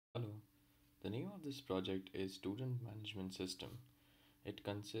The name of this project is Student Management System. It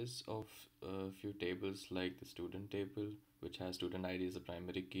consists of a few tables like the student table, which has student ID as a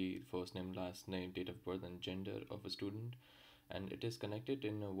primary key, first name, last name, date of birth, and gender of a student. And it is connected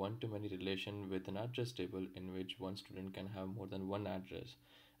in a one-to-many relation with an address table in which one student can have more than one address.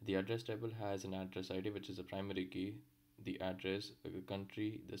 The address table has an address ID, which is a primary key, the address, the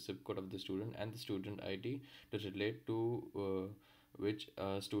country, the zip code of the student, and the student ID to relate to which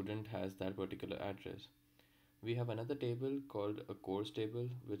student has that particular address. We have another table called a course table,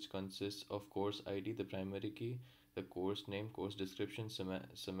 which consists of course ID, the primary key, the course name, course description,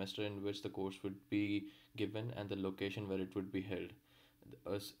 semester in which the course would be given, and the location where it would be held.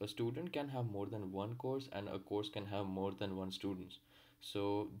 A student can have more than one course, and a course can have more than one student.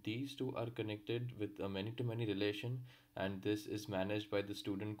 So these two are connected with a many-to-many relation, and this is managed by the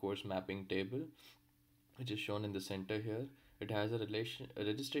student course mapping table, which is shown in the center here. It has a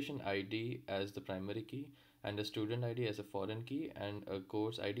registration ID as the primary key, and a student ID as a foreign key, and a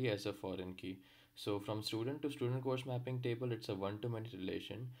course ID as a foreign key. So from student to student course mapping table, it's a one-to-many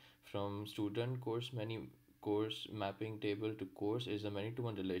relation. From student course mapping table to course is a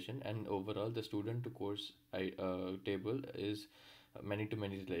many-to-one relation, and overall the student to course table is a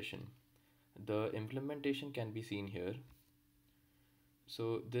many-to-many relation. The implementation can be seen here.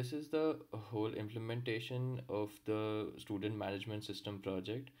 So this is the whole implementation of the student management system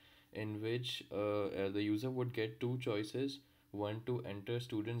project, in which the user would get two choices, one to enter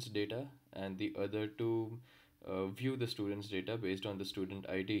students data and the other to view the students data based on the student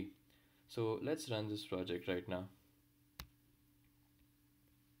ID. So let's run this project right now.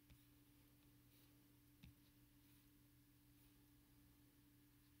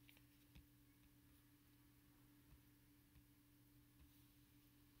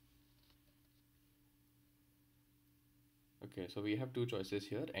 Okay, so we have two choices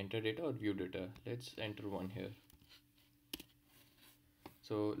here, enter data or view data. Let's enter one here.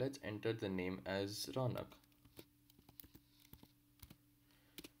 So let's enter the name as Ronak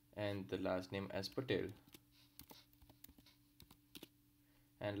and the last name as Patel.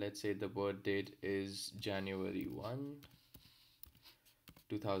 And let's say the birth date is January 1,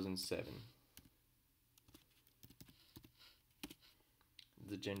 2007.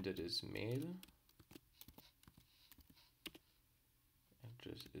 The gender is male.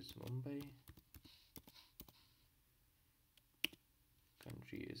 Address is Mumbai.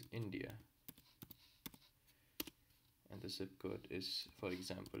 Country is India. And the zip code is, for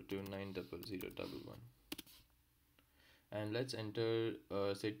example, 290011. And let's enter,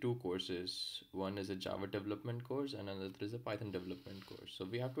 say, two courses. One is a Java development course, and another is a Python development course. So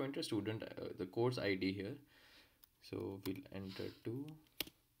we have to enter the course ID here. So we'll enter 2,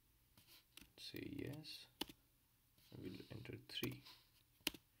 say yes. We'll enter 3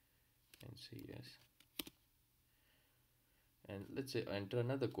 and say yes. And let's say enter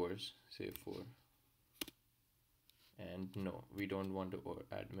another course, say 4. And no, we don't want to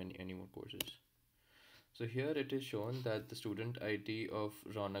add any more courses. So here it is shown that the student ID of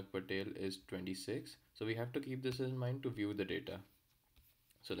Ronak Patel is 26. So we have to keep this in mind to view the data.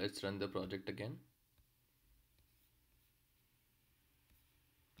 So let's run the project again.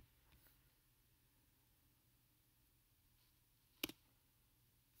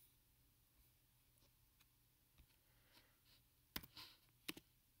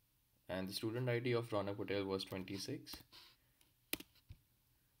 And the student ID of Ronak Patel was 26.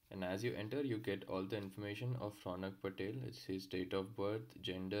 And as you enter, you get all the information of Ronak Patel. It's his date of birth,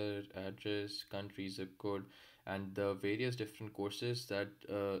 gender, address, country, zip code, and the various different courses that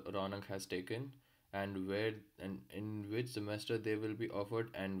Ronak has taken, and where and in which semester they will be offered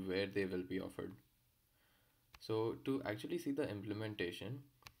and where they will be offered. So to actually see the implementation,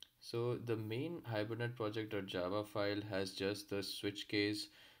 so the main Hibernate project or Java file has just the switch case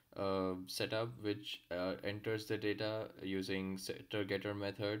setup, which enters the data using setter getter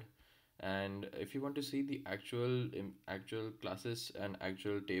method. And if you want to see the actual classes and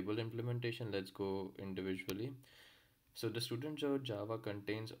actual table implementation, let's go individually. So the student Java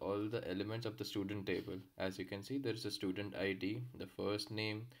contains all the elements of the student table. As you can see, there's a student ID, the first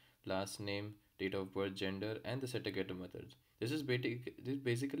name, last name, date of birth, gender, and the setter getter methods. This is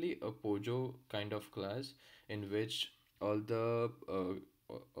basically a Pojo kind of class in which all the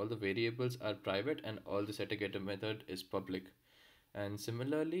all the variables are private and all the setter getter method is public. And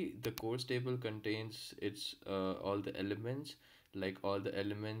similarly, the course table contains its all the elements, like all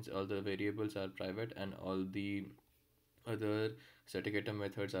the variables are private, and all the other certificate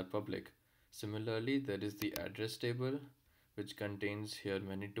methods are public. Similarly, there is the address table, which contains here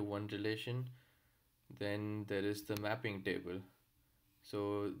many to one relation. Then there is the mapping table,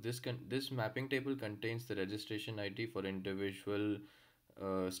 So this mapping table contains the registration ID for individual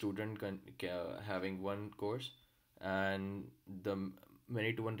student having one course, and the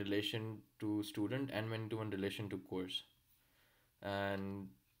many to one relation to student and many to one relation to course. And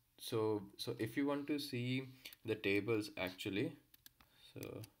so if you want to see the tables actually, so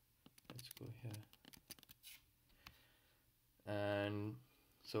let's go here. And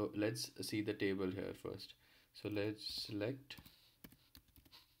so let's see the table here first. So let's select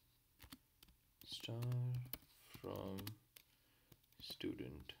star from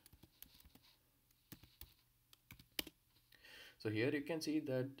student. So here you can see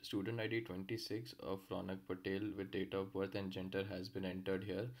that student ID 26 of Ronak Patel with date of birth and gender has been entered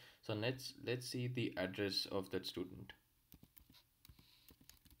here. So let's see the address of that student.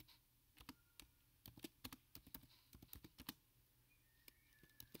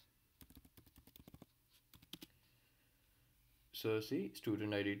 So see,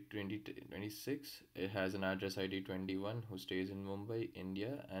 student ID 2026, it has an address ID 21 who stays in Mumbai,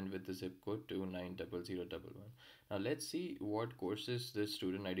 India, and with the zip code 290011. Now let's see what courses this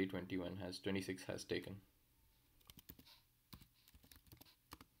student ID 26 has taken.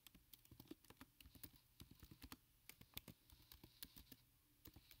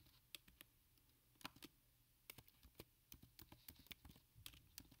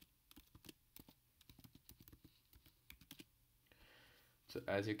 So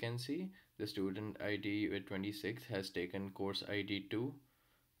as you can see, the student ID with 26 has taken course ID 2,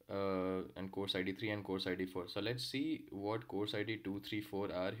 and course ID 3 and course ID 4. So let's see what course ID 2, 3,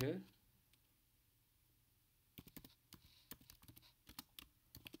 4 are here.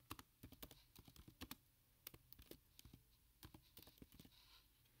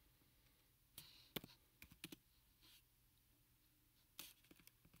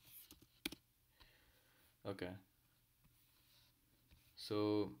 Okay.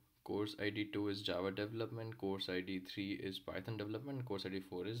 So course ID 2 is Java development, course ID 3 is Python development, course ID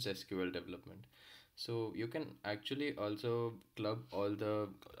 4 is SQL development. So you can actually also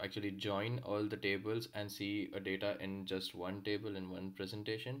actually join all the tables and see a data in just one table in one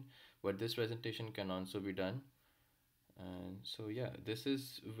presentation. But this presentation can also be done. And so yeah, this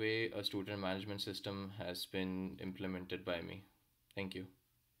is way a student management system has been implemented by me. Thank you.